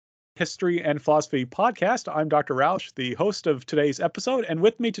History and Philosophy podcast. I'm Dr. Roush, the host of today's episode, and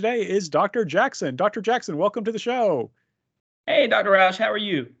with me today is Dr. Jackson. Dr. Jackson, welcome to the show. Hey, Dr. Roush, how are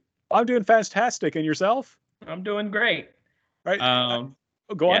you? I'm doing fantastic, and yourself? I'm doing great. Right.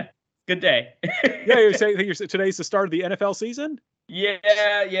 Go on. Good day. Yeah, you're saying today's the start of the NFL season?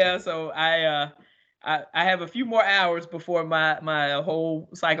 Yeah. So I have a few more hours before my whole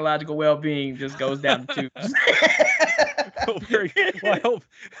psychological well-being just goes down the tubes. Oh, very good. Well, I hope.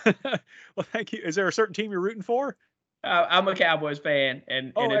 Well, thank you. Is there a certain team you're rooting for? I'm a Cowboys fan,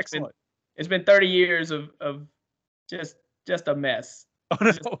 and excellent. It's been 30 years of just a mess.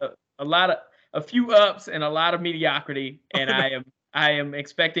 Oh, no. A few ups and a lot of mediocrity, and I am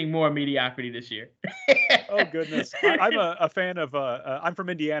expecting more mediocrity this year. Oh goodness, I'm a fan of. I'm from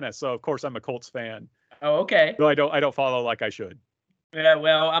Indiana, so of course I'm a Colts fan. Oh, okay. Though I don't follow like I should. Yeah,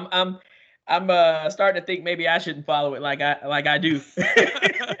 well, I'm starting to think maybe I shouldn't follow it like I do.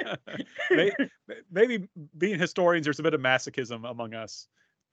 Maybe being historians, there's a bit of masochism among us.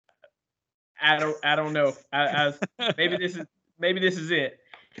 I don't know. Maybe this is it.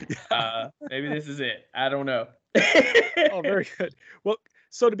 Maybe this is it. I don't know. Oh, very good. Well,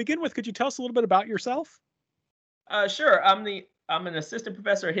 so to begin with, could you tell us a little bit about yourself? Sure. I'm an assistant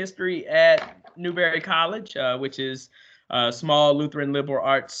professor of history at Newberry College, which is a small Lutheran liberal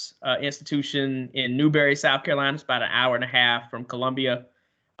arts institution in Newberry, South Carolina. It's about an hour and a half from Columbia.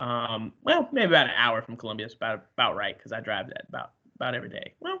 Well, maybe about an hour from Columbia. It's about right, because I drive that about every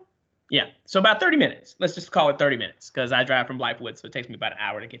day. Well, yeah. So about 30 minutes. Let's just call it 30 minutes, because I drive from Blythewood, so it takes me about an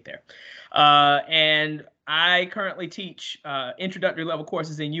hour to get there. And I currently teach introductory level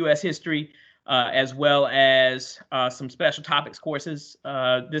courses in U.S. history, as well as some special topics courses.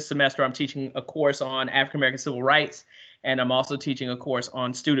 This semester, I'm teaching a course on African American civil rights, and I'm also teaching a course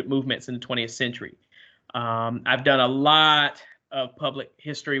on student movements in the 20th century. I've done a lot of public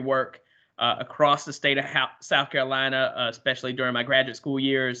history work across the state of South Carolina, especially during my graduate school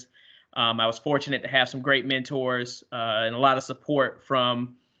years. I was fortunate to have some great mentors and a lot of support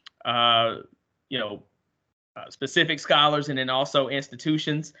from, specific scholars and then also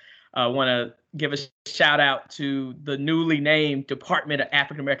institutions. I want to give a shout out to the newly named Department of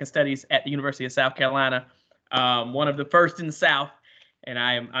African American Studies at the University of South Carolina, one of the first in the South, and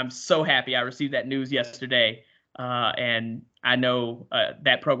I'm so happy I received that news yesterday. And I know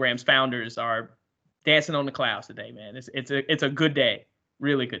that program's founders are dancing on the clouds today, man. It's a good day,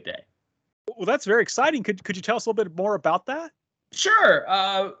 really good day. Well, that's very exciting. Could you tell us a little bit more about that?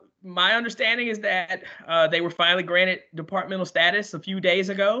 Sure. My understanding is that they were finally granted departmental status a few days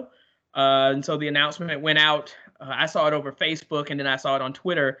ago. And so the announcement went out. I saw it over Facebook, and then I saw it on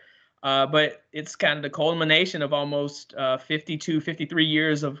Twitter. But it's kind of the culmination of almost 53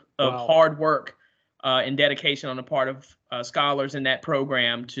 years of Wow. hard work and dedication on the part of scholars in that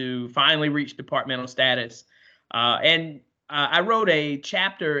program to finally reach departmental status. I wrote a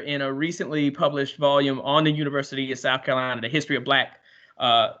chapter in a recently published volume on the University of South Carolina, the history of Black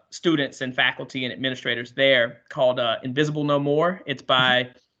students and faculty and administrators there, called Invisible No More. It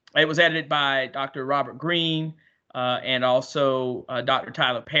was edited by Dr. Robert Greene and also Dr.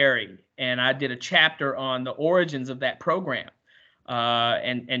 Tyler Perry. And I did a chapter on the origins of that program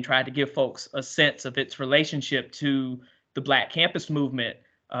and tried to give folks a sense of its relationship to the Black campus movement,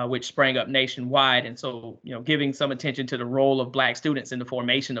 which sprang up nationwide. And so, giving some attention to the role of Black students in the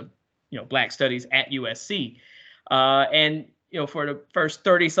formation of, Black studies at USC. And for the first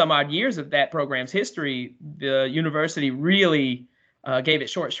 30 some odd years of that program's history, the university really gave it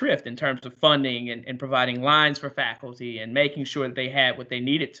short shrift in terms of funding and providing lines for faculty and making sure that they had what they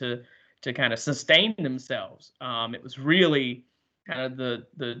needed to kind of sustain themselves. It was really kind of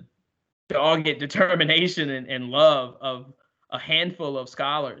the dogged determination and love of a handful of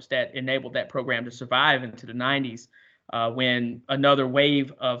scholars that enabled that program to survive into the 90s, when another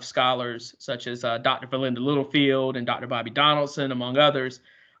wave of scholars, such as Dr. Valinda Littlefield and Dr. Bobby Donaldson, among others,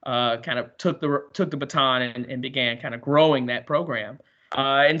 kind of took the baton and began kind of growing that program.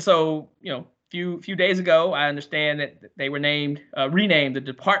 And so, few days ago, I understand that they were renamed the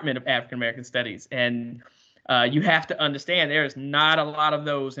Department of African American Studies, and you have to understand there is not a lot of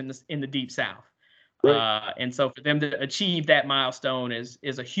those in the Deep South. Right. And so for them to achieve that milestone is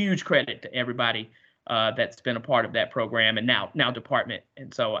a huge credit to everybody that's been a part of that program and now department.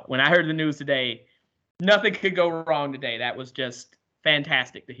 And so when I heard the news today, nothing could go wrong today. That was just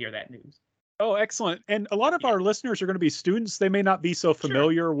fantastic to hear that news. Oh, excellent. And a lot of our listeners are going to be students. They may not be so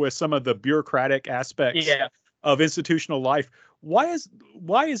familiar with some of the bureaucratic aspects of institutional life. Why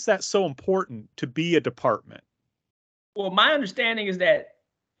is that so important to be a department? Well, my understanding is that,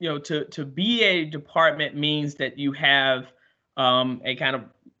 to be a department means that you have a kind of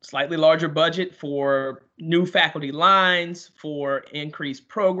slightly larger budget for new faculty lines, for increased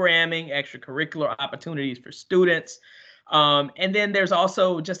programming, extracurricular opportunities for students. And then there's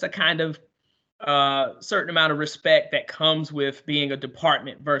also just a kind of certain amount of respect that comes with being a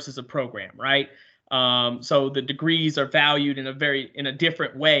department versus a program, right? So the degrees are valued in a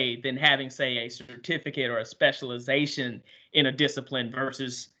different way than having, say, a certificate or a specialization in a discipline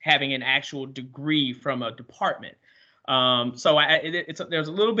versus having an actual degree from a department. So there's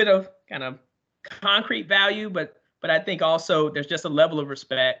a little bit of kind of concrete value, but I think also there's just a level of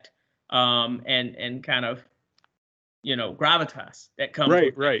respect and kind of, gravitas that comes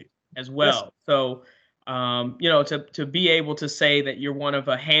with it as well. Yes. So to be able to say that you're one of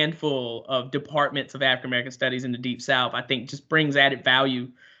a handful of departments of African American Studies in the Deep South, I think just brings added value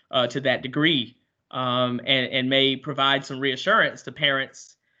to that degree, and may provide some reassurance to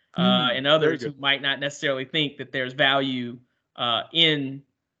parents and others who might not necessarily think that there's value in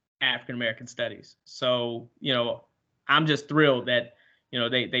African American Studies. So I'm just thrilled that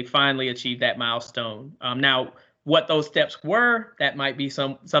they finally achieved that milestone. Now, what those steps were, that might be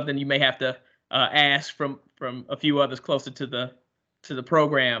something you may have to ask from a few others closer to the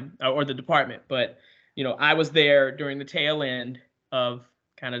program or the department. But I was there during the tail end of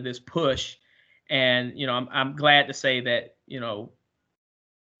kind of this push, and I'm glad to say that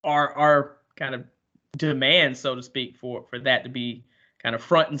our kind of demand, so to speak, for that to be kind of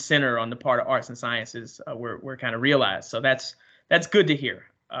front and center on the part of arts and sciences, we're kind of realized. So that's good to hear.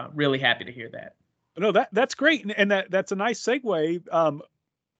 Really happy to hear that. No, that's great, and that's a nice segue,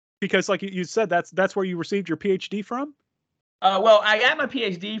 because like you said, that's where you received your PhD from. Well, I got my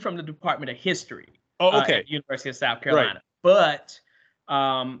PhD from the Department of History. Oh, okay. At the University of South Carolina, right. But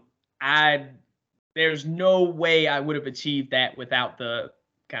there's no way I would have achieved that without the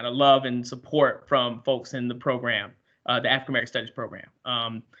kind of love and support from folks in the program, the African American Studies program.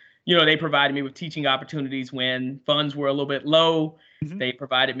 They provided me with teaching opportunities when funds were a little bit low. Mm-hmm. They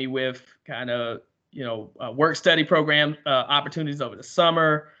provided me with kind of work study program opportunities over the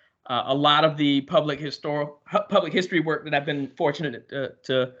summer. A lot of the public history work that I've been fortunate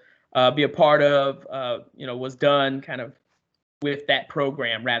to be a part of, was done kind of with that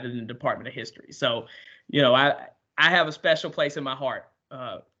program rather than the Department of History. So, I have a special place in my heart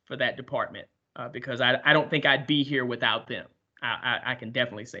for that department because I don't think I'd be here without them. I can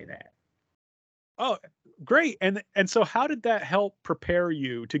definitely say that. Oh, great. And so how did that help prepare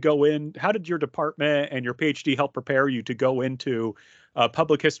you to go in? How did your department and your PhD help prepare you to go into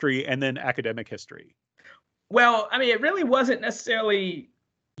public history and then academic history? Well, I mean, it really wasn't necessarily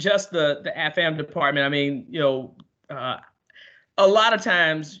just the AFAM department. I mean, a lot of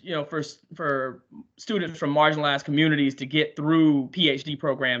times, for students from marginalized communities to get through PhD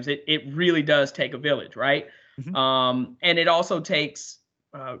programs, it really does take a village, right? Mm-hmm. And it also takes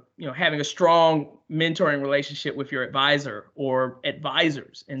having a strong mentoring relationship with your advisor or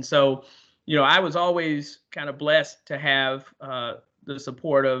advisors. And so, I was always kind of blessed to have the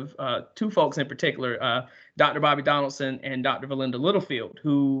support of two folks in particular, Dr. Bobby Donaldson and Dr. Valinda Littlefield,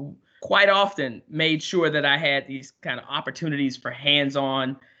 who quite often made sure that I had these kind of opportunities for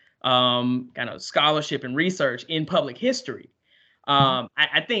hands-on kind of scholarship and research in public history.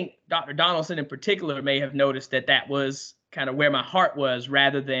 I think Dr. Donaldson in particular may have noticed that was kind of where my heart was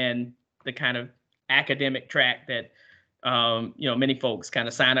rather than the kind of academic track that, many folks kind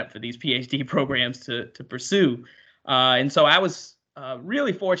of sign up for these PhD programs to pursue. And so I was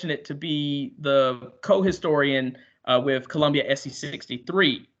really fortunate to be the co-historian with Columbia SC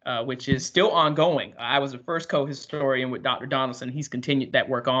 63, which is still ongoing. I was the first co-historian with Dr. Donaldson. He's continued that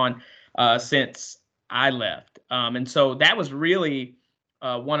work on since I left. And so that was really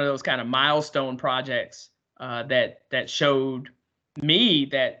one of those kind of milestone projects that showed me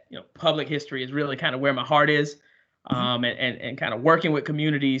that public history is really kind of where my heart is, and kind of working with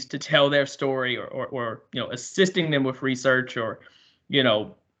communities to tell their story or assisting them with research or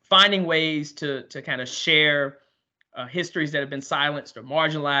finding ways to kind of share histories that have been silenced or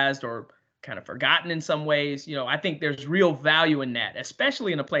marginalized or kind of forgotten in some ways. I think there's real value in that,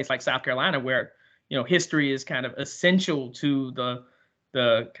 especially in a place like South Carolina where history is kind of essential to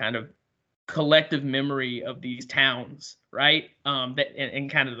the kind of collective memory of these towns, right? And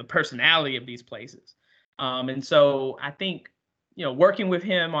kind of the personality of these places. And so I think, working with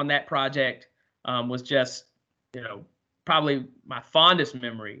him on that project was just, probably my fondest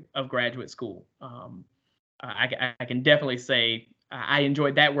memory of graduate school. I can definitely say I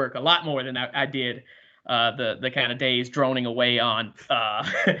enjoyed that work a lot more than I did the kind of days droning away on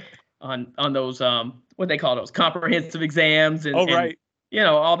on those what they call those comprehensive exams and, right. and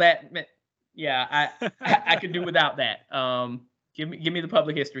all that. Yeah, I could do without that. Give me the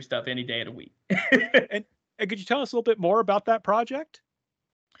public history stuff any day of the week. and could you tell us a little bit more about that project?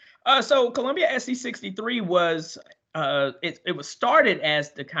 So Columbia SC63 was it was started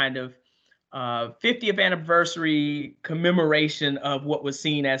as the kind of 50th anniversary commemoration of what was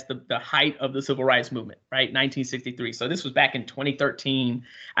seen as the height of the civil rights movement, right? 1963. So this was back in 2013.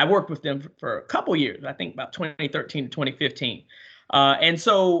 I worked with them for a couple years, I think about 2013 to 2015. And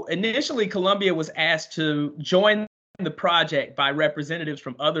so initially, Columbia was asked to join the project by representatives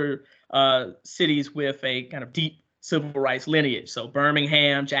from other cities with a kind of deep civil rights lineage. So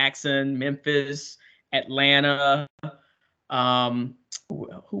Birmingham, Jackson, Memphis, Atlanta.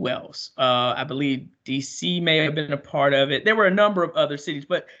 Who else? I believe DC may have been a part of it. There were a number of other cities,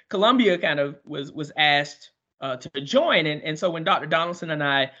 but Columbia kind of was asked to join. And so when Dr. Donaldson and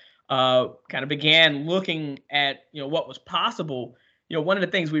I kind of began looking at what was possible, one of the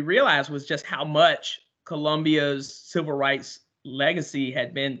things we realized was just how much Columbia's civil rights legacy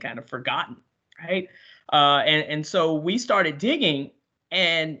had been kind of forgotten, right? And so we started digging,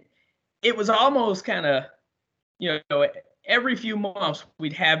 and it was almost kind of, every few months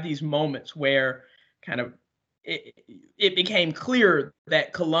we'd have these moments where kind of it became clear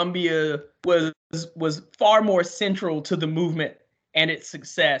that Columbia was far more central to the movement and its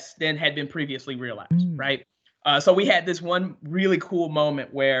success than had been previously realized, right? So we had this one really cool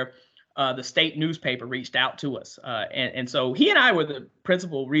moment where the state newspaper reached out to us. And so he and I were the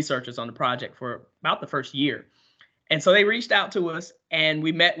principal researchers on the project for about the first year. And so they reached out to us, and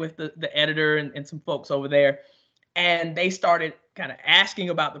we met with the editor and some folks over there. And they started kind of asking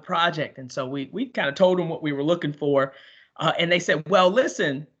about the project. And so we kind of told them what we were looking for. And they said, well,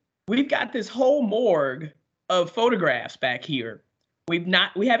 listen, we've got this whole morgue of photographs back here. We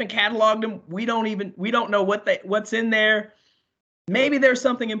haven't cataloged them. We don't know what's in there. Maybe there's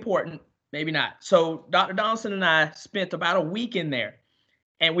something important, maybe not. So Dr. Donaldson and I spent about a week in there,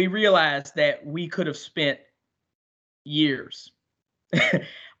 and we realized that we could have spent years.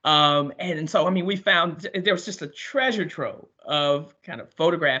 And so, I mean, we found there was just a treasure trove of kind of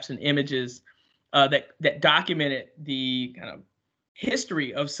photographs and images that documented the kind of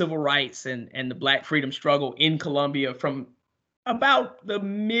history of civil rights and the Black freedom struggle in Columbia from about the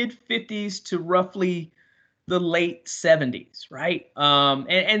mid 50s to roughly the late 70s, right?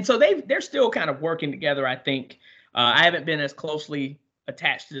 And so they're still kind of working together, I think. I haven't been as closely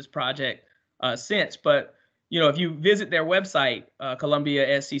attached to this project since, but if you visit their website,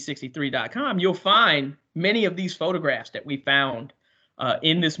 columbiasc63.com, you'll find many of these photographs that we found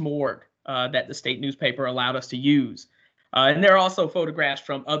in this morgue that the state newspaper allowed us to use. And there are also photographs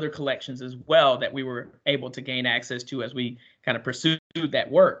from other collections as well that we were able to gain access to as we kind of pursued that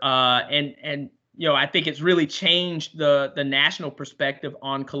work. And I think it's really changed the national perspective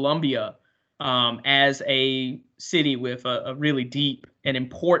on Columbia as a city with a really deep and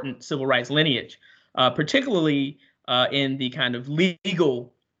important civil rights lineage. Particularly in the kind of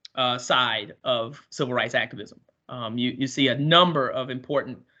legal side of civil rights activism. You see a number of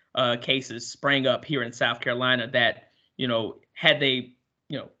important cases sprang up here in South Carolina that, had they,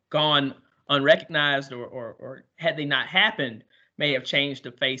 gone unrecognized or had they not happened, may have changed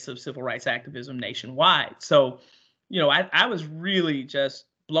the face of civil rights activism nationwide. So, I was really just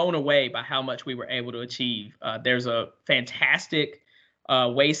blown away by how much we were able to achieve. There's a fantastic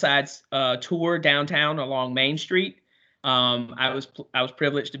Wayside tour downtown along Main Street. I was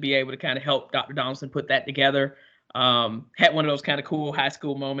privileged to be able to kind of help Dr. Donaldson put that together. Had one of those kind of cool high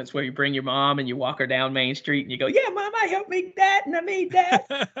school moments where you bring your mom and you walk her down Main Street and you go, yeah, Mom, I helped make that and I made that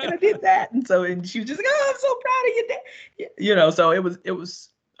and I did that. And she was just like, oh, I'm so proud of you, Dad. So it was,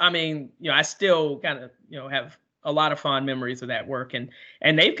 I mean, I still kind of, have a lot of fond memories of that work, and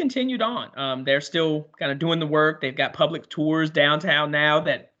they've continued on. They're still kind of doing the work. They've got public tours downtown now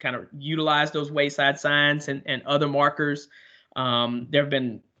that kind of utilize those wayside signs and other markers. There have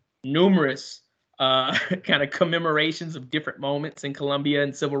been numerous kind of commemorations of different moments in Columbia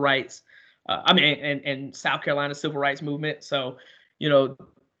and civil rights. And South Carolina civil rights movement. So,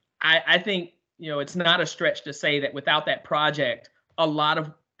 I think, it's not a stretch to say that without that project, a lot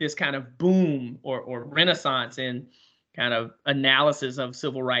of this kind of boom or renaissance in kind of analysis of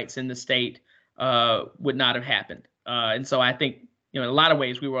civil rights in the state would not have happened. And so I think, in a lot of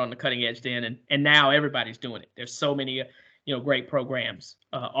ways we were on the cutting edge then, and now everybody's doing it. There's so many, great programs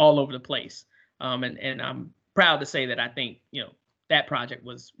all over the place. And I'm proud to say that I think, that project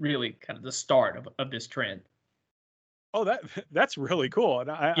was really kind of the start of this trend. Oh, that's really cool.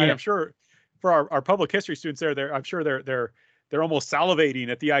 And I'm sure for our public history students I'm sure they're almost salivating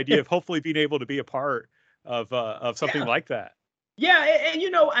at the idea of hopefully being able to be a part of something like that. Yeah, and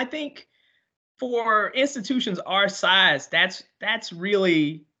I think for institutions our size, that's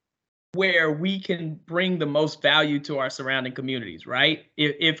really where we can bring the most value to our surrounding communities, right?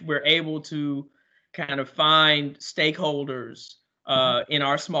 If we're able to kind of find stakeholders in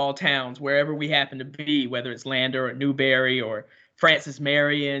our small towns, wherever we happen to be, whether it's Lander or Newberry or Francis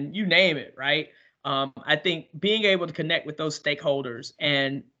Marion, you name it, right? I think being able to connect with those stakeholders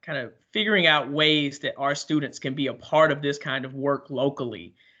and kind of figuring out ways that our students can be a part of this kind of work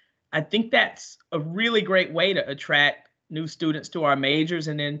locally, I think that's a really great way to attract new students to our majors.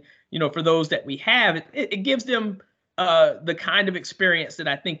 And then, for those that we have, it gives them the kind of experience that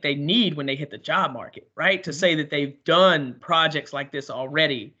I think they need when they hit the job market, right? To say that they've done projects like this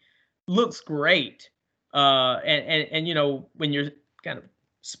already looks great. And when you're kind of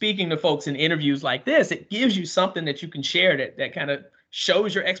speaking to folks in interviews like this, it gives you something that you can share that kind of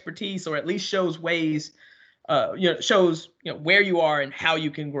shows your expertise, or at least shows ways, shows where you are and how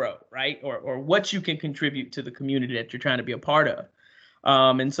you can grow, right? Or what you can contribute to the community that you're trying to be a part of.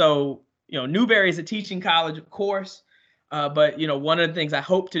 And so, Newberry is a teaching college, of course, but one of the things I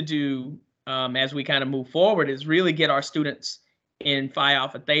hope to do as we kind of move forward is really get our students in Phi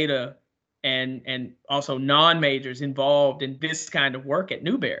Alpha Theta and also non-majors involved in this kind of work at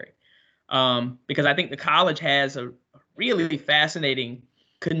Newberry, because I think the college has a really fascinating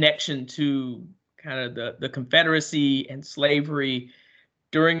connection to kind of the Confederacy and slavery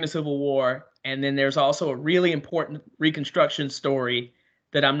during the Civil War. And then there's also a really important Reconstruction story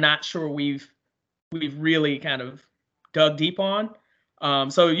that I'm not sure we've really kind of dug deep on.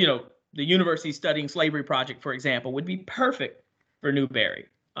 So, the University Studying Slavery Project, for example, would be perfect for Newberry.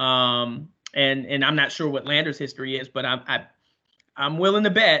 And I'm not sure what Lander's history is, but I'm willing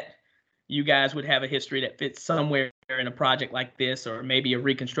to bet you guys would have a history that fits somewhere in a project like this, or maybe a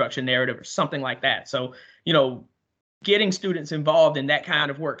Reconstruction narrative or something like that. So, getting students involved in that kind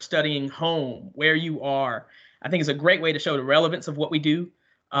of work, studying home, where you are, I think is a great way to show the relevance of what we do,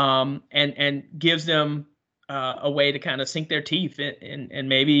 and gives them a way to kind of sink their teeth and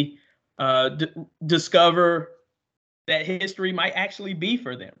maybe discover that history might actually be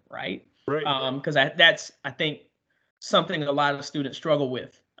for them, right? Right. Because that's, I think, something a lot of students struggle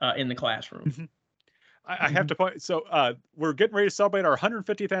with in the classroom. I have to point. So we're getting ready to celebrate our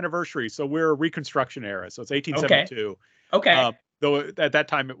 150th anniversary. So we're Reconstruction era. So it's 1872. Okay. Though at that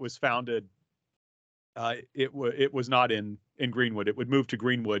time it was founded, it was not in Greenwood. It would move to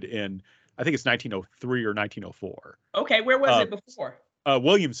Greenwood in, I think it's 1903 or 1904. Okay. Where was it before?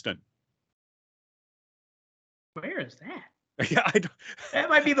 Williamston. Where is that? Yeah, that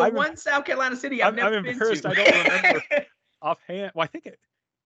might be the one South Carolina city I've never been to. I don't remember offhand. Well, I think it.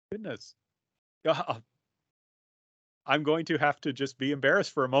 Goodness. I'm going to have to just be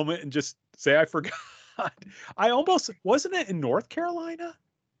embarrassed for a moment and just say I forgot. I almost wasn't it in North Carolina?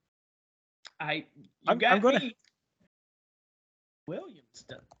 I'm gonna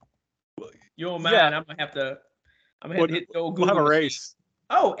Williamston. You don't mind? Yeah. I'm gonna have to hit the old Google. We'll have a race.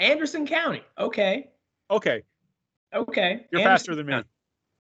 Oh, Anderson County. Okay. You're Anderson faster than me. County.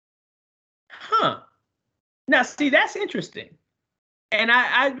 Huh. Now, see, that's interesting. And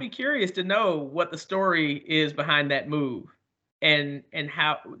I'd be curious to know what the story is behind that move, and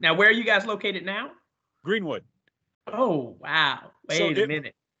how. Now, where are you guys located now? Greenwood. Oh, wow. Wait a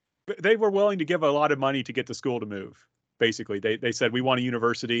minute. They were willing to give a lot of money to get the school to move. Basically, they said, we want a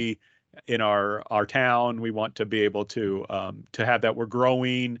university in our town. We want to be able to have that. We're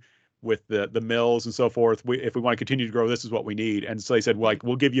growing with the mills and so forth. If we want to continue to grow, this is what we need. And so they said, well,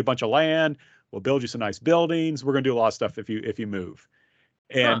 we'll give you a bunch of land. We'll build you some nice buildings. We're going to do a lot of stuff if you move.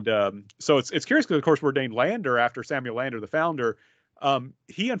 And so it's curious because, of course, we're named Lander after Samuel Lander, the founder.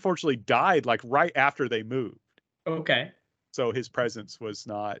 He unfortunately died like right after they moved. Okay. So his presence was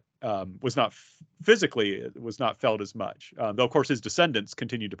not physically, it was not felt as much. Though, of course, his descendants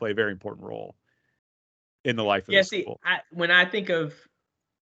continued to play a very important role in the life of the school. When I think of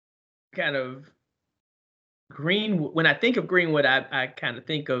kind of Greenwood, I kind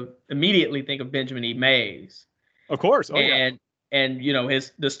of immediately think of Benjamin E. Mays. Of course. And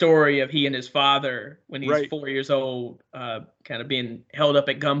the story of he and his father when he's 4 years old, kind of being held up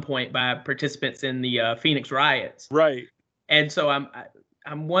at gunpoint by participants in the Phoenix riots. Right. And so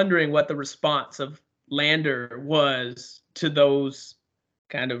I'm wondering what the response of Lander was to those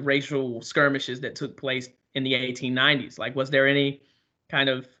kind of racial skirmishes that took place in the 1890s. Like, was there any kind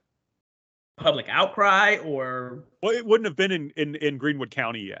of public outcry, or? Well, it wouldn't have been in Greenwood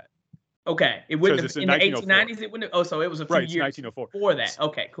County yet. Okay, it wouldn't have in the 1890s. It wouldn't have. Oh, so it was a few years 1904. Before that.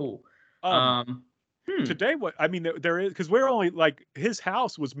 Okay, cool. Today, there is, because we're only his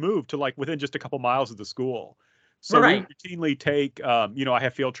house was moved to within just a couple miles of the school. So Right. we routinely take, I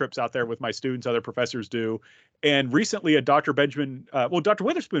have field trips out there with my students, other professors do. And recently a Dr. Benjamin, Dr.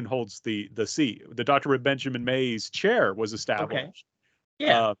 Witherspoon holds the seat. The Dr. Benjamin Mays chair was Okay. established.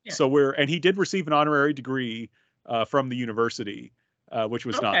 Yeah. Yeah. And he did receive an honorary degree from the university, which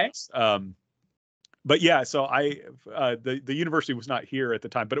was Okay. nice. But yeah, so the university was not here at the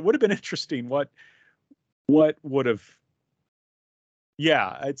time, but it would have been interesting. What would have?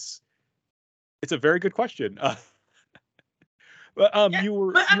 Yeah, it's a very good question. But Yeah, you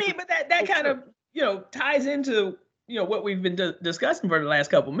were. but I mean, but that kind sure. of ties into what we've been discussing for the last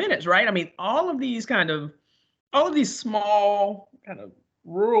couple minutes, right? I mean, all of these small kind of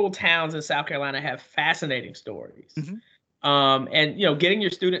rural towns in South Carolina have fascinating stories. Mhm. And getting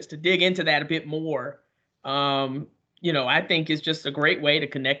your students to dig into that a bit more, I think is just a great way to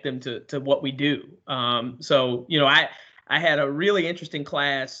connect them to what we do. So I had a really interesting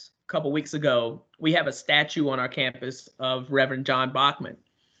class a couple weeks ago. We have a statue on our campus of Reverend John Bachman,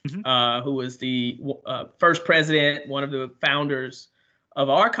 who was the first president, one of the founders of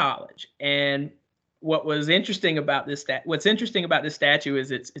our college. And what's interesting about this statue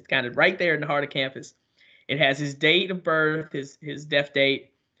is it's kind of right there in the heart of campus. It has his date of birth, his death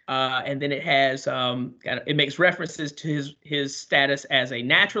date, and then it has it makes references to his status as a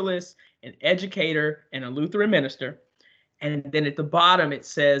naturalist, an educator, and a Lutheran minister. And then at the bottom it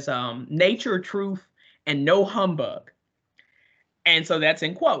says nature, truth, and no humbug. And so that's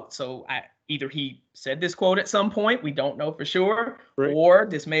in quotes. So either he said this quote at some point, we don't know for sure, Right. or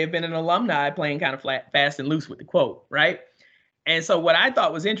this may have been an alumni playing kind of fast and loose with the quote, right? And so what I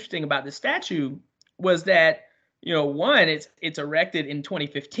thought was interesting about this statue was that, one, it's erected in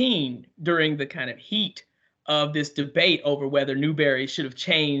 2015 during the kind of heat of this debate over whether Newberry should have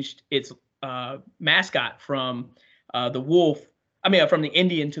changed its mascot from from the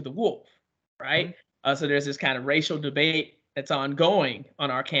Indian to the wolf, right? So there's this kind of racial debate that's ongoing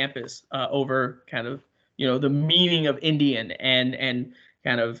on our campus over kind of the meaning of Indian and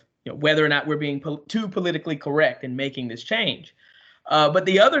kind of whether or not we're being too politically correct in making this change. But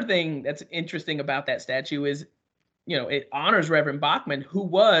the other thing that's interesting about that statue is, it honors Reverend Bachman, who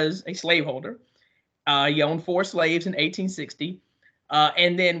was a slaveholder. He owned 4 slaves in 1860.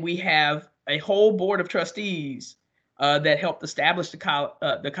 And then we have a whole board of trustees that helped establish the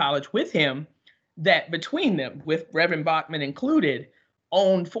college with him, that between them, with Reverend Bachman included,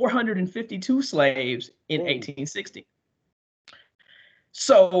 owned 452 slaves in 1860.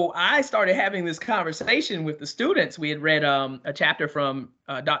 So I started having this conversation with the students. We had read a chapter from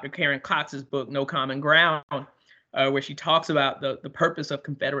Dr. Karen Cox's book, No Common Ground, where she talks about the purpose of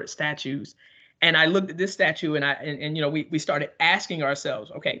Confederate statues. And I looked at this statue and we started asking ourselves,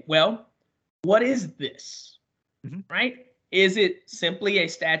 okay, well, what is this, right? Is it simply a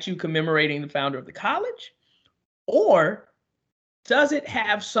statue commemorating the founder of the college? Or does it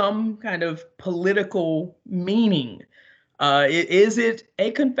have some kind of political meaning? Is it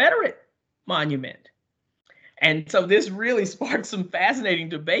a Confederate monument? And so this really sparked some fascinating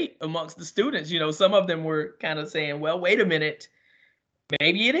debate amongst the students. Some of them were kind of saying, well, wait a minute,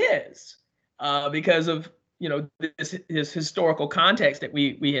 maybe it is, because of this historical context that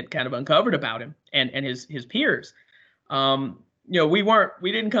we had kind of uncovered about him and his peers.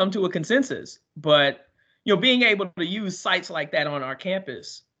 We didn't come to a consensus, but being able to use sites like that on our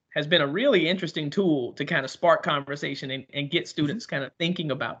campus has been a really interesting tool to kind of spark conversation and get students kind of thinking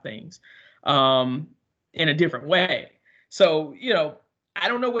about things in a different way. So, I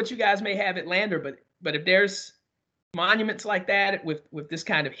don't know what you guys may have at Lander, but if there's monuments like that with this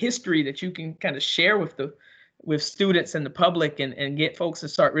kind of history that you can kind of share with students and the public and get folks to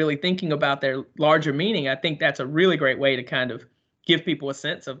start really thinking about their larger meaning, I think that's a really great way to kind of give people a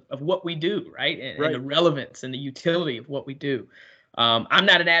sense of what we do, right? And the relevance and the utility of what we do. I'm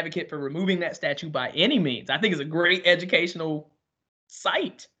not an advocate for removing that statue by any means. I think it's a great educational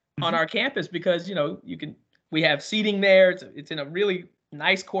site on our campus because, we have seating there. It's in a really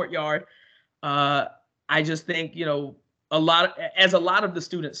nice courtyard. I just think, a lot of the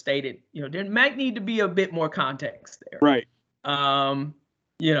students stated, there might need to be a bit more context there. Right.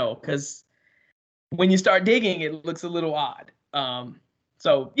 Because when you start digging, it looks a little odd.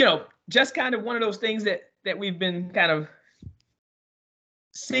 So, just kind of one of those things that we've been kind of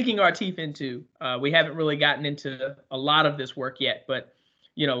sinking our teeth into. We haven't really gotten into a lot of this work yet, but,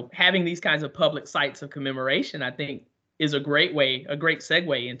 having these kinds of public sites of commemoration, I think, is a great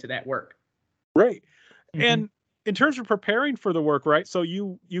segue into that work. Right. And in terms of preparing for the work, right? So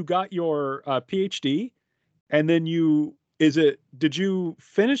you got your PhD, and then did you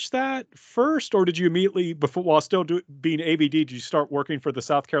finish that first, or did you immediately, while still being ABD, did you start working for the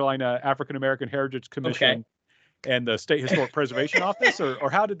South Carolina African American Heritage Commission? Okay. and the State Historic Preservation Office, or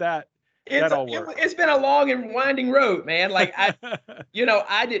how did that all work? It's been a long and winding road, man. Like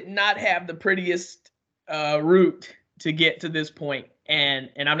I did not have the prettiest route to get to this point. And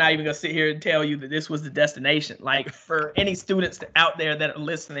I'm not even gonna sit here and tell you that this was the destination. Like, for any students out there that are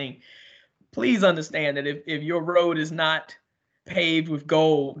listening, please understand that if your road is not paved with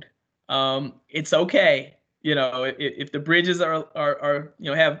gold, it's okay. If the bridges are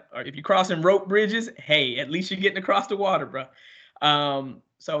if you're crossing rope bridges, hey, at least you're getting across the water, bro.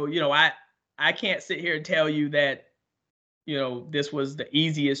 So I can't sit here and tell you that this was the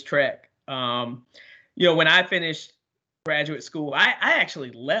easiest trek. When I finished graduate school, I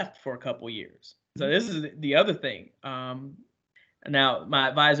actually left for a couple years. So this is the other thing. Now my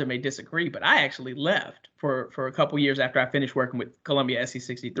advisor may disagree, but I actually left for a couple years after I finished working with Columbia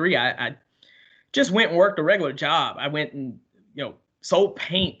SC63. I just went and worked a regular job. I went and sold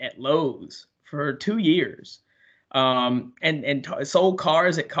paint at Lowe's for 2 years, and sold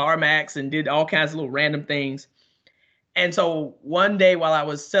cars at CarMax and did all kinds of little random things. And so one day while I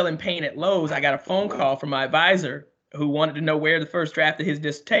was selling paint at Lowe's, I got a phone call from my advisor who wanted to know where the first draft of his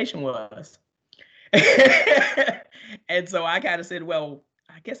dissertation was. And so I kind of said, well,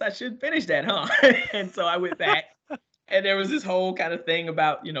 I guess I should finish that, huh? And so I went back, and there was this whole kind of thing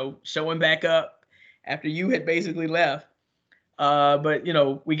about, showing back up after you had basically left. But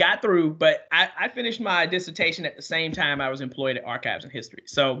we got through, but I finished my dissertation at the same time I was employed at Archives and History.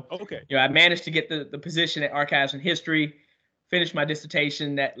 So, okay. I managed to get the position at Archives and History, finished my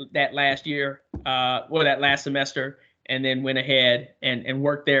dissertation that last year, that last semester, and then went ahead and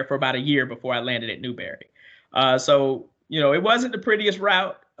worked there for about a year before I landed at Newberry. So, it wasn't the prettiest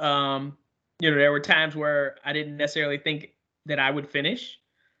route. There were times where I didn't necessarily think that I would finish,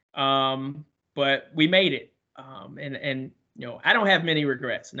 but we made it. And I don't have many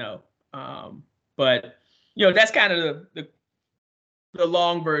regrets, no. But that's kind of the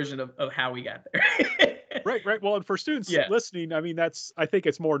long version of how we got there. Right. Well, and for students listening, I mean, I think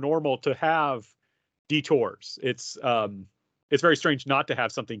it's more normal to have detours. It's very strange not to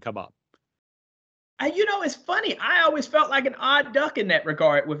have something come up. It's funny. I always felt like an odd duck in that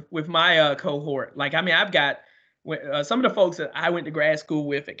regard with my cohort. Like, I mean, I've got some of the folks that I went to grad school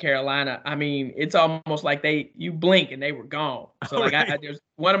with at Carolina. I mean, it's almost like you blink and they were gone. So like, there's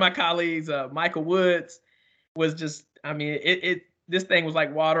one of my colleagues, Michael Woods, was just, I mean, this thing was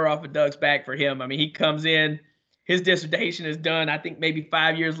like water off a duck's back for him. I mean, he comes in, his dissertation is done, I think maybe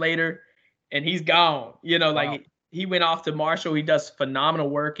 5 years later, and he's gone. Wow. Like he went off to Marshall. He does phenomenal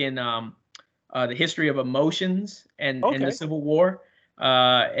work in the history of emotions and the Civil War.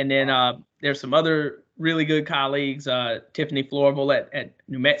 And then there's some other really good colleagues, Tiffany Florville at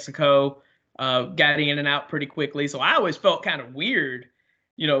New Mexico, got in and out pretty quickly. So I always felt kind of weird,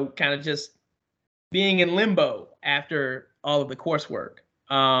 kind of just being in limbo after all of the coursework.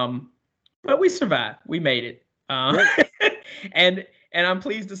 But we survived. We made it. And I'm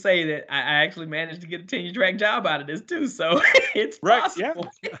pleased to say that I actually managed to get a tenure track job out of this too. So it's possible.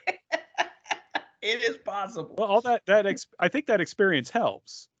 Yeah. It is possible. Well, all I think that experience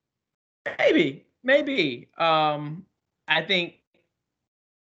helps. Maybe. I think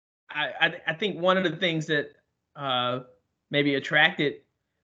one of the things that maybe attracted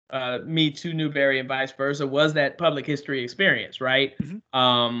me to Newberry and vice versa was that public history experience, right?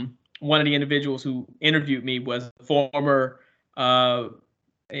 Mm-hmm. One of the individuals who interviewed me was a former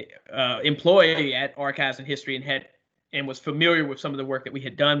employee at Archives and History and was familiar with some of the work that we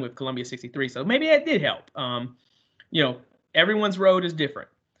had done with Columbia 63. So maybe that did help. Everyone's road is different.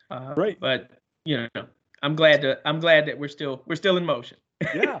 Right. But I'm glad that we're still in motion.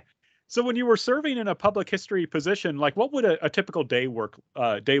 Yeah. So when you were serving in a public history position, like what would a typical day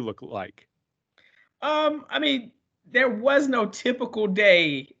look like? I mean, there was no typical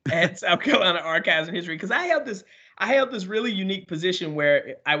day at South Carolina Archives and History because I held this really unique position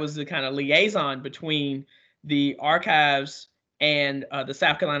where I was the kind of liaison between the archives and the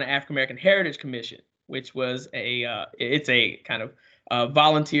South Carolina African American Heritage Commission, which was it's a kind of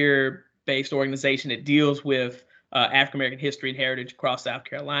volunteer-based organization that deals with African American history and heritage across South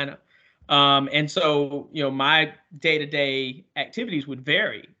Carolina. And so, my day-to-day activities would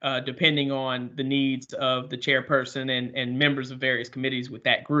vary depending on the needs of the chairperson and members of various committees with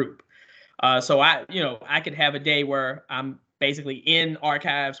that group. So I could have a day where I'm basically in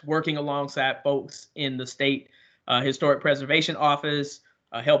archives working alongside folks in the state historic preservation office,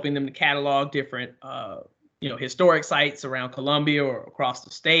 helping them to catalog different historic sites around Columbia or across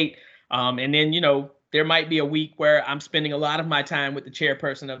the state. And then, there might be a week where I'm spending a lot of my time with the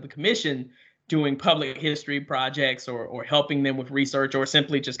chairperson of the commission doing public history projects or helping them with research or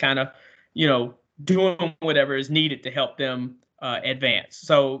simply just kind of, doing whatever is needed to help them advance.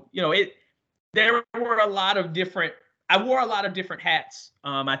 So, there were a lot of different, I wore a lot of different hats.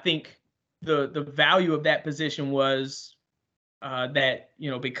 I think the value of that position was that,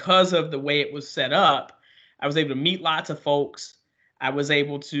 because of the way it was set up, I was able to meet lots of folks. I was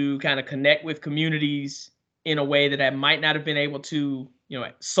able to kind of connect with communities in a way that I might not have been able to,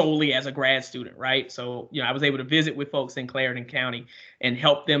 solely as a grad student, right? So, I was able to visit with folks in Clarendon County and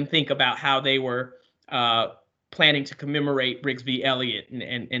help them think about how they were planning to commemorate Briggs v. Elliott,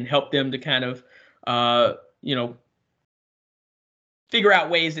 and help them to kind of, figure out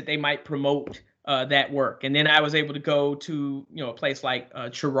ways that they might promote that work. And then I was able to go to, a place like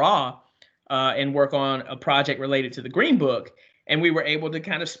Cheraw and work on a project related to the Green Book. And we were able to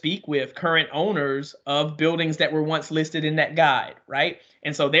kind of speak with current owners of buildings that were once listed in that guide, right?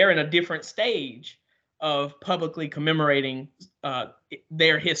 And so they're in a different stage of publicly commemorating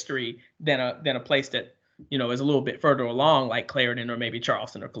their history than a place that, is a little bit further along, like Clarendon or maybe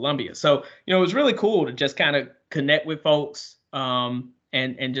Charleston or Columbia. So, it was really cool to just kind of connect with folks and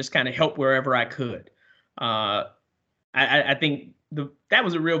just kind of help wherever I could. I think that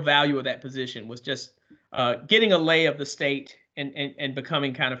was a real value of that position, was just getting a lay of the state and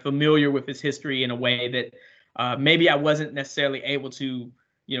becoming kind of familiar with its history in a way that maybe I wasn't necessarily able to,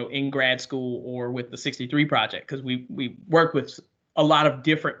 in grad school or with the 63 Project, because we worked with a lot of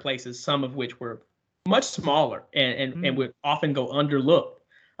different places, some of which were much smaller and would often go underlooked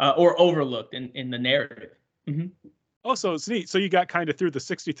or overlooked in the narrative. Mm-hmm. Oh, so it's neat. So you got kind of through the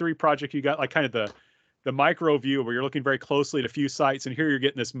 63 Project, you got like kind of the micro view where you're looking very closely at a few sites, and here you're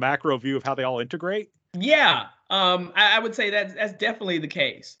getting this macro view of how they all integrate. Yeah, I would say that's definitely the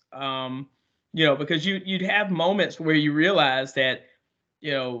case. Because you'd have moments where you realize that,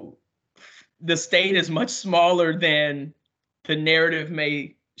 the state is much smaller than the narrative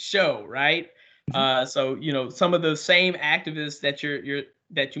may show, right? So, some of the same activists that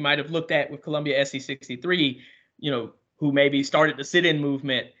that you might have looked at with Columbia SC 63, who maybe started the sit-in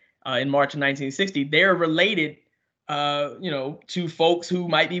movement in March of 1960, they're related, to folks who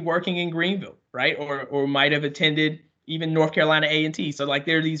might be working in Greenville, right? Or might have attended even North Carolina A&T. So like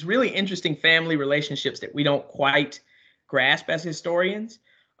there are these really interesting family relationships that we don't quite grasp as historians.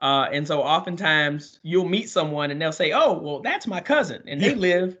 And so oftentimes you'll meet someone and they'll say, oh, well, that's my cousin, and they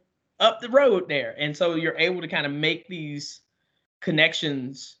live up the road there. And so you're able to kind of make these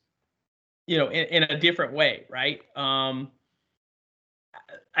connections, in a different way, right?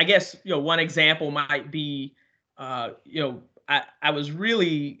 I guess, one example might be, I was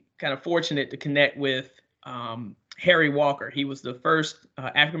really kind of fortunate to connect with Harry Walker. He was the first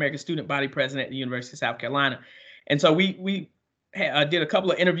African-American student body president at the University of South Carolina. And so we did a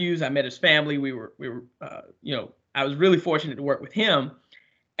couple of interviews. I met his family. We were I was really fortunate to work with him.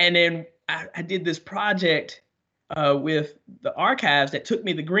 And then I did this project with the archives that took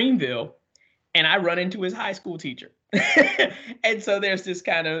me to Greenville, and I run into his high school teacher. And so there's this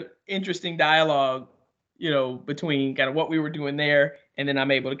kind of interesting dialogue, between kind of what we were doing there, and then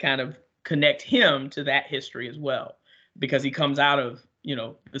I'm able to kind of connect him to that history as well, because he comes out of,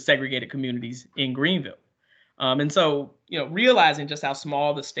 the segregated communities in Greenville. And so, realizing just how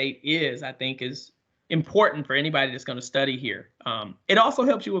small the state is, I think is important for anybody that's going to study here. It also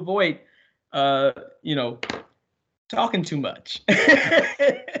helps you avoid, talking too much.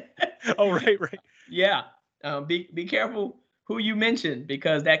 Oh, right. Yeah. Be careful who you mention,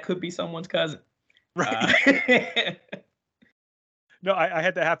 because that could be someone's cousin. Right. No, I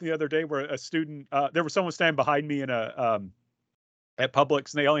had that happen the other day where a student, there was someone standing behind me in at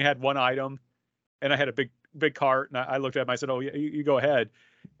Publix, and they only had one item, and I had a big cart, and I looked at them. I said, "Oh, you go ahead."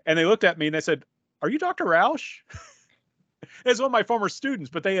 And they looked at me and they said, "Are you Dr. Roush?" It's one of my former students,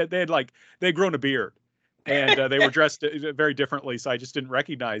 but they had grown a beard, and they were dressed very differently, so I just didn't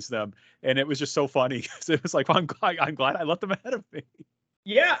recognize them, and it was just so funny. It was like, well, I'm glad I let them ahead of me.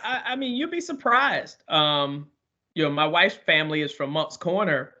 Yeah, I mean, you'd be surprised. My wife's family is from Moncks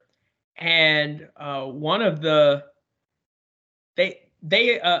Corner, and one of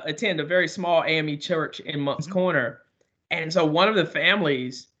they attend a very small AME church in Moncks Corner, and so one of the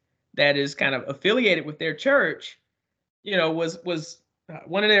families that is kind of affiliated with their church, was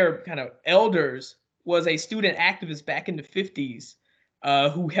one of their kind of elders was a student activist back in the 50s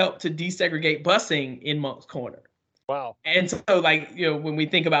who helped to desegregate busing in Moncks Corner. Wow. And so, when we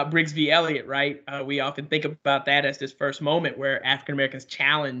think about Briggs v. Elliott, right, we often think about that as this first moment where African Americans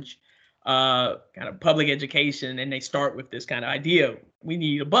challenge kind of public education, and they start with this kind of idea, we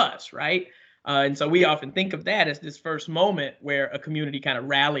need a bus, right? And so we often think of that as this first moment where a community kind of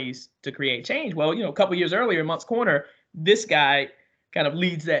rallies to create change. Well, a couple years earlier in Moncks Corner, this guy kind of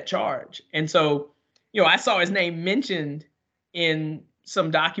leads that charge. And so, I saw his name mentioned in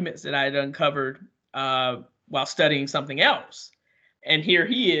some documents that I had uncovered while studying something else. And here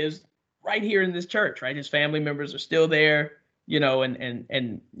he is right here in this church, right? His family members are still there,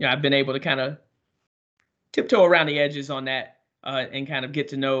 and I've been able to kind of tiptoe around the edges on that and kind of get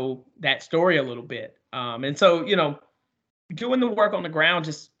to know that story a little bit. And so, doing the work on the ground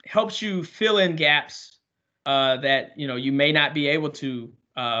just helps you fill in gaps that, you may not be able to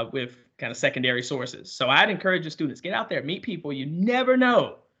with kind of secondary sources. So I'd encourage the students, get out there, meet people. You never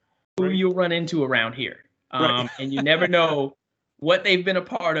know who you'll run into around here. And you never know what they've been a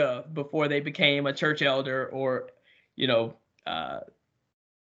part of before they became a church elder or,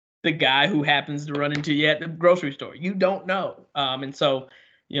 the guy who happens to run into you at the grocery store. You don't know. And so,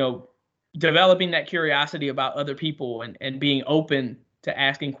 developing that curiosity about other people and being open to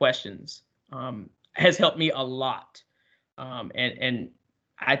asking questions has helped me a lot. And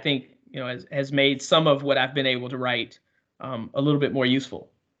I think, has made some of what I've been able to write a little bit more useful.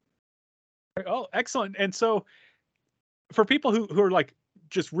 Oh, excellent. And so for people who are like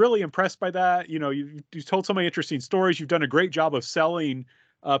just really impressed by that, you've told so many interesting stories. You've done a great job of selling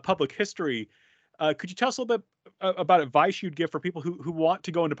public history. Could you tell us a little bit about advice you'd give for people who want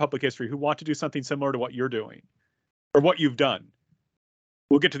to go into public history, who want to do something similar to what you're doing or what you've done?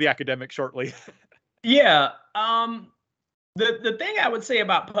 We'll get to the academic shortly. Yeah. The thing I would say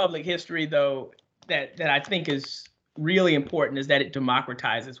about public history, though, that I think is really important is that it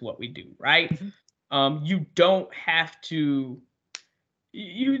democratizes what we do, right? Mm-hmm. You don't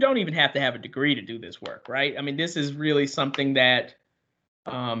even have to have a degree to do this work, right? I mean, this is really something that,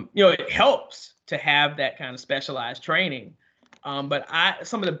 it helps to have that kind of specialized training. But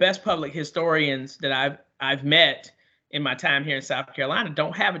some of the best public historians that I've met in my time here in South Carolina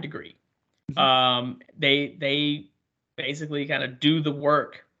don't have a degree. Mm-hmm. They basically kind of do the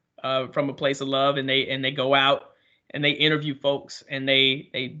work from a place of love, and they go out and they interview folks, and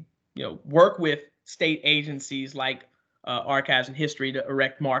they work with state agencies like Archives and History to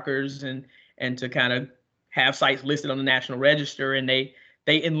erect markers and to kind of have sites listed on the National Register, and they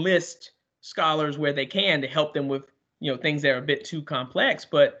enlist scholars where they can to help them with things that are a bit too complex.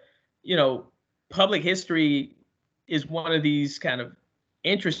 But public history is one of these kind of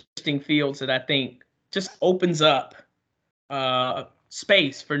interesting fields that I think just opens up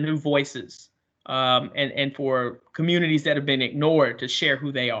space for new voices and for communities that have been ignored to share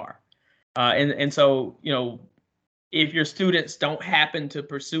who they are. And so, if your students don't happen to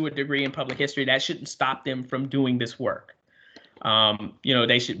pursue a degree in public history, that shouldn't stop them from doing this work.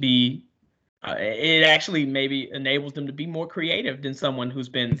 They should be, it actually maybe enables them to be more creative than someone who's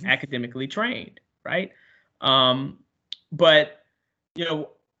been academically trained, right? But,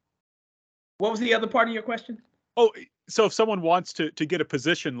 what was the other part of your question? Oh, so if someone wants to get a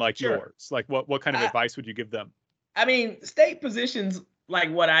position like Sure. yours, like what kind of advice would you give them? I mean, state positions like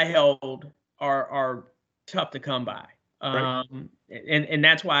what I held are tough to come by. Right. And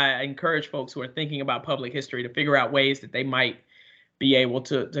that's why I encourage folks who are thinking about public history to figure out ways that they might be able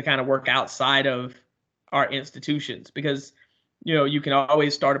to kind of work outside of our institutions, because you can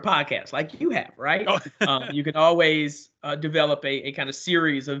always start a podcast like you have, right? Oh. You can always develop a kind of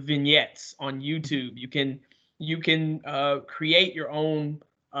series of vignettes on YouTube. You can create your own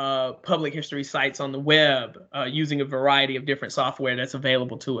public history sites on the web using a variety of different software that's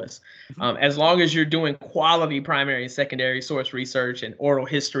available to us. As long as you're doing quality primary and secondary source research and oral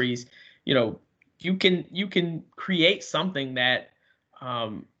histories, you can create something that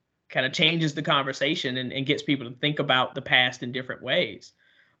kind of changes the conversation and gets people to think about the past in different ways.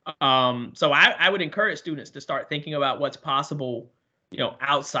 So I would encourage students to start thinking about what's possible,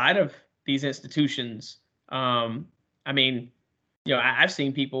 outside of these institutions. I mean, I've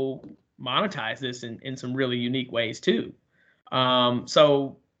seen people monetize this in some really unique ways too.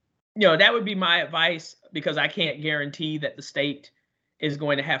 So, that would be my advice, because I can't guarantee that the state is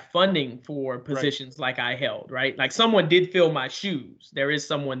going to have funding for positions like I held, right? Like someone did fill my shoes. There is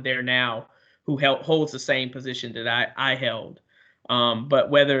someone there now who holds the same position that I held.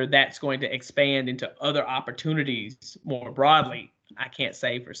 But whether that's going to expand into other opportunities more broadly, I can't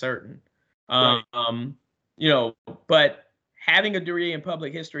say for certain. Right. But having a degree in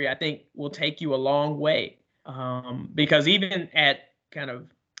public history, I think, will take you a long way, because even at kind of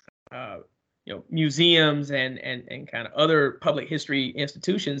museums and kind of other public history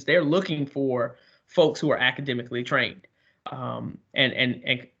institutions, they're looking for folks who are academically trained and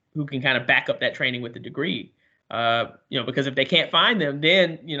who can kind of back up that training with a degree. Because if they can't find them,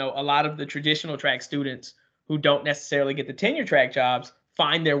 then a lot of the traditional track students who don't necessarily get the tenure track jobs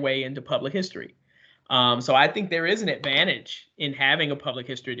find their way into public history. So I think there is an advantage in having a public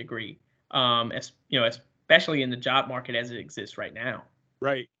history degree, as especially in the job market as it exists right now.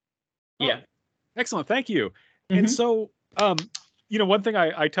 Right. Yeah. Oh, excellent. Thank you. And Mm-hmm. so, one thing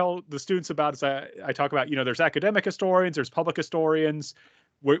I tell the students about is I talk about, there's academic historians, there's public historians.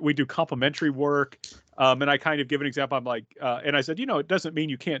 We do complementary work. And I kind of give an example. I'm like, and I said, it doesn't mean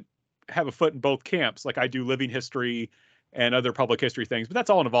you can't have a foot in both camps. Like I do living history and other public history things, but that's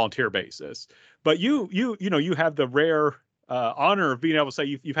all on a volunteer basis. But you have the rare honor of being able to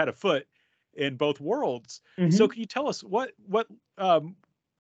say you've had a foot in both worlds. Mm-hmm. So can you tell us what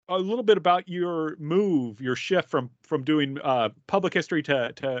a little bit about your shift from doing public history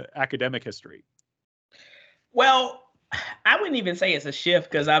to academic history? Well, I wouldn't even say it's a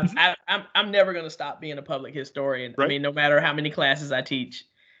shift because I'm never going to stop being a public historian. Right. I mean, no matter how many classes I teach,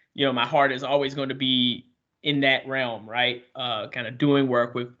 my heart is always going to be in that realm, right? Kind of doing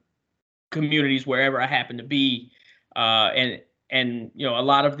work with communities wherever I happen to be, and a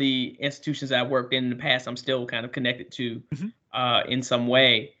lot of the institutions I've worked in the past, I'm still kind of connected to in some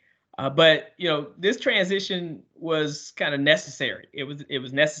way. But this transition was kind of necessary. It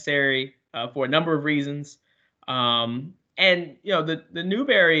was necessary for a number of reasons. And the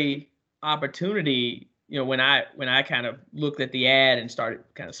Newberry opportunity, when I kind of looked at the ad and started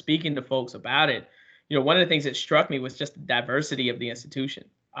kind of speaking to folks about it, one of the things that struck me was just the diversity of the institution.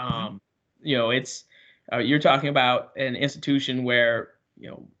 It's you're talking about an institution where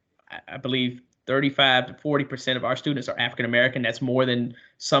I believe 35 to 40% of our students are African American. That's more than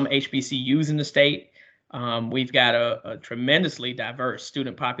some HBCUs in the state. We've got a tremendously diverse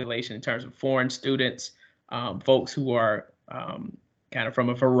student population in terms of foreign students, folks who are kind of from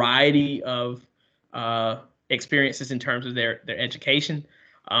a variety of experiences in terms of their education.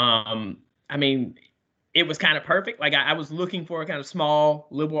 I mean, it was kind of perfect. Like I was looking for a kind of small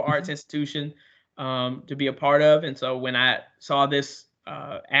liberal arts institution to be a part of. And so when I saw this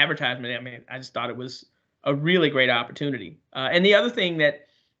advertisement, I mean, I just thought it was a really great opportunity. And the other thing that,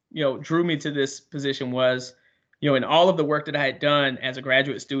 drew me to this position was, in all of the work that I had done as a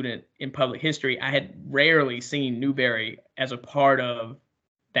graduate student in public history, I had rarely seen Newberry as a part of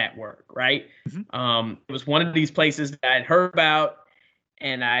that work, right? It was one of these places that I had heard about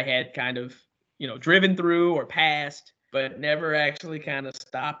and I had kind of, driven through or passed, but never actually kind of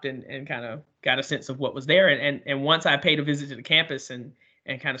stopped and kind of got a sense of what was there. And once I paid a visit to the campus and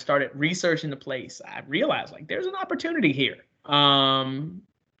kind of started researching the place, I realized like there's an opportunity here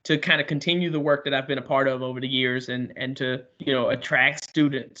to kind of continue the work that I've been a part of over the years and to, attract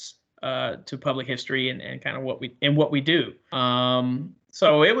students to public history and kind of what we do.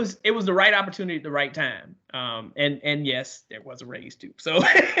 So it was the right opportunity at the right time. And yes, there was a raise too. So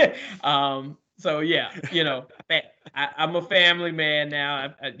so yeah, I'm a family man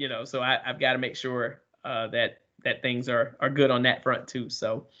now. So I've got to make sure that things are good on that front too.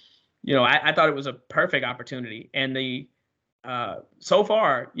 So, I thought it was a perfect opportunity. And so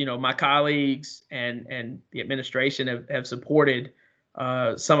far, my colleagues and the administration have supported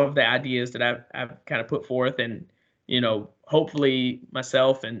some of the ideas that I've kind of put forth, and hopefully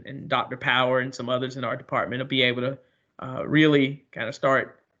myself and Dr. Power and some others in our department will be able to really kind of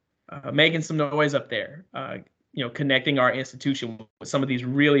start making some noise up there, connecting our institution with some of these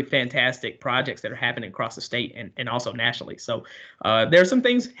really fantastic projects that are happening across the state and also nationally. So there's some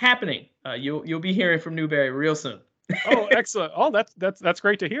things happening. You'll be hearing from Newberry real soon. Oh, excellent. Oh, that's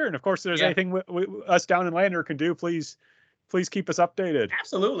great to hear. And of course, if there's anything us down in Lander can do, please keep us updated.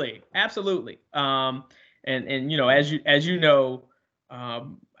 Absolutely. And as you know,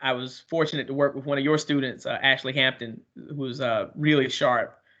 I was fortunate to work with one of your students, Ashley Hampton, who was really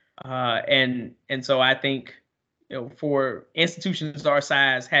sharp. And so I think, for institutions our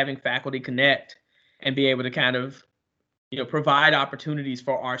size, having faculty connect and be able to kind of, provide opportunities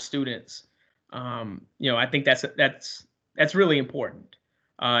for our students, I think that's really important.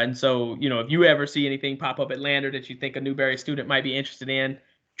 And so, if you ever see anything pop up at Lander that you think a Newberry student might be interested in,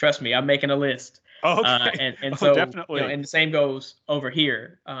 trust me, I'm making a list. Oh, okay. And so definitely. And the same goes over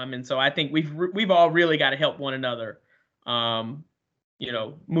here. And so I think we've all really got to help one another,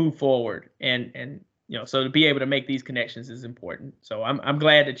 move forward. And so to be able to make these connections is important. So I'm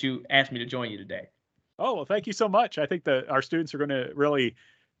glad that you asked me to join you today. Oh, well, thank you so much. I think that our students are going to really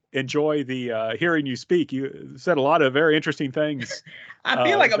enjoy the hearing you speak. You said a lot of very interesting things. I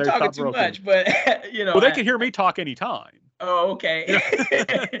feel like I'm talking too much, but well, they can hear me talk anytime. Oh, okay.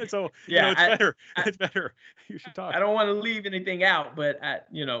 So it's better. You should talk. I don't want to leave anything out, but I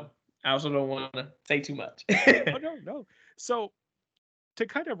also don't want to say too much. Oh, no. So to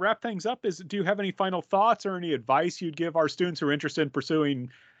kind of wrap things up, do you have any final thoughts or any advice you'd give our students who are interested in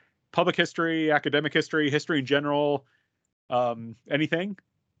pursuing public history, academic history, history in general, anything?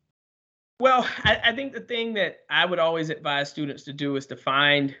 Well, I think the thing that I would always advise students to do is to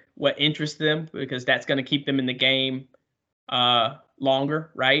find what interests them, because that's going to keep them in the game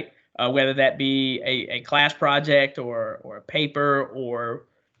longer, right? Whether that be a class project or a paper, or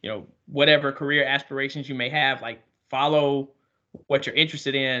whatever career aspirations you may have. Like, follow what you're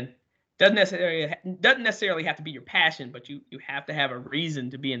interested in. Doesn't necessarily have to be your passion, but you have to have a reason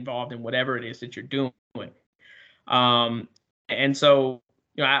to be involved in whatever it is that you're doing. And so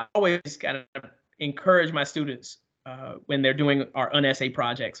I always kind of encourage my students when they're doing our unessay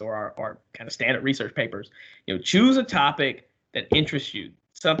projects or our kind of standard research papers, choose a topic that interests you,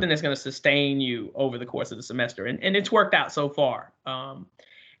 something that's going to sustain you over the course of the semester. And it's worked out so far.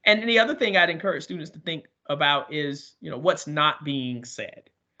 And the other thing I'd encourage students to think about is, what's not being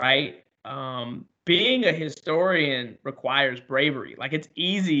said, right? Being a historian requires bravery. Like, it's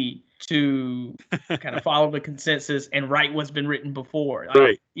easy to kind of follow the consensus and write what's been written before. Like,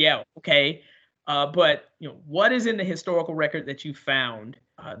 right. Yeah. Okay. But what is in the historical record that you found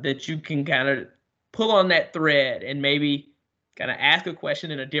that you can kind of pull on that thread and maybe kind of ask a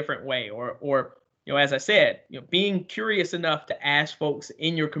question in a different way, or as I said, being curious enough to ask folks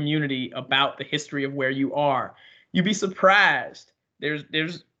in your community about the history of where you are. You'd be surprised.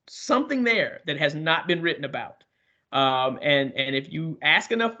 There's something there that has not been written about. And if you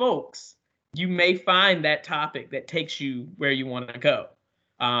ask enough folks, you may find that topic that takes you where you want to go.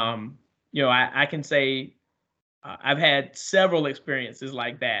 I can say I've had several experiences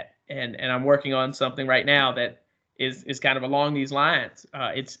like that, and I'm working on something right now that is kind of along these lines.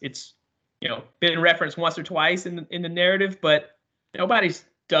 It's been referenced once or twice in the narrative, but nobody's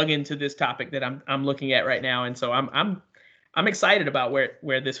dug into this topic that I'm looking at right now, and so I'm excited about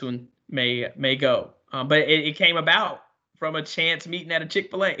where this one may go. But it came about from a chance meeting at a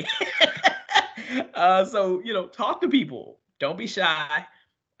Chick-fil-A. So talk to people. Don't be shy.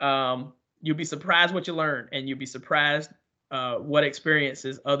 You'll be surprised what you learn, and you'll be surprised what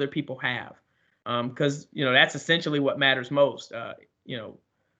experiences other people have. Because that's essentially what matters most.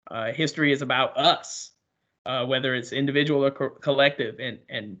 History is about us, whether it's individual or collective,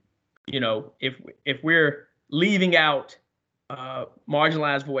 and if we're leaving out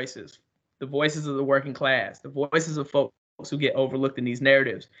marginalized voices, the voices of the working class, the voices of folks who get overlooked in these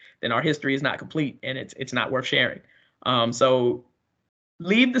narratives, then our history is not complete, and it's not worth sharing. So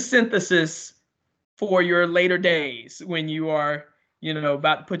leave the synthesis for your later days when you are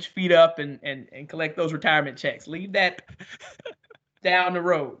about to put your feet up and collect those retirement checks. Leave that down the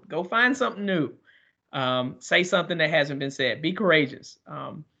road. Go find something new. Say something that hasn't been said. Be courageous.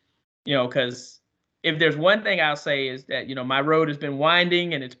 Because if there's one thing I'll say is that, my road has been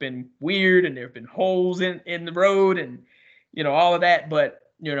winding and it's been weird and there have been holes in the road and, all of that. But,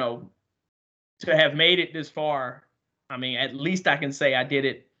 to have made it this far, I mean, at least I can say I did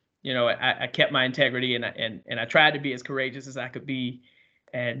it. I kept my integrity and I tried to be as courageous as I could be.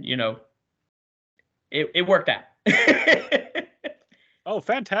 And, it worked out. Oh,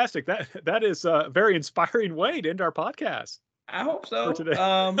 fantastic. That is a very inspiring way to end our podcast. I hope so. For today.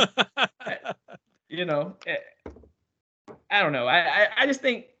 I don't know. I just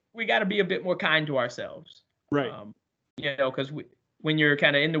think we got to be a bit more kind to ourselves. Right. Because when you're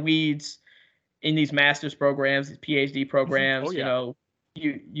kind of in the weeds in these master's programs, these PhD programs, oh, yeah.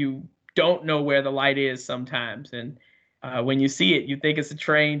 You don't know where the light is sometimes. And when you see it, you think it's a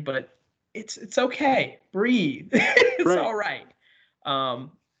train, but it's okay. Breathe. It's right. All right.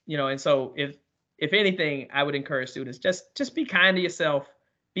 And so if anything, I would encourage students, just be kind to yourself,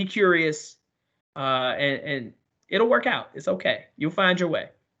 be curious, and it'll work out. It's okay. You'll find your way.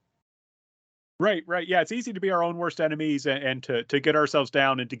 Right. Yeah. It's easy to be our own worst enemies and to get ourselves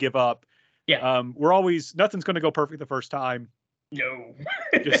down and to give up. Yeah. Nothing's going to go perfect the first time. No.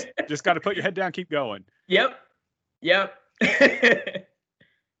 just got to put your head down, keep going. Yep. Yeah,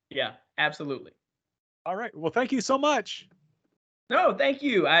 absolutely. All right. Well, thank you so much. No, thank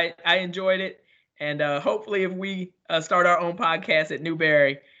you. I enjoyed it. And hopefully if we start our own podcast at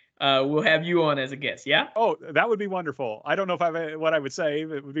Newberry, we'll have you on as a guest. Yeah. Oh, that would be wonderful. I don't know what I would say.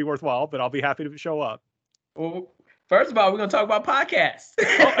 It would be worthwhile, but I'll be happy to show up. Well, first of all, we're going to talk about podcasts.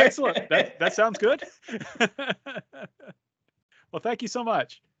 Oh, excellent. That sounds good. Well, thank you so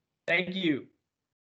much. Thank you.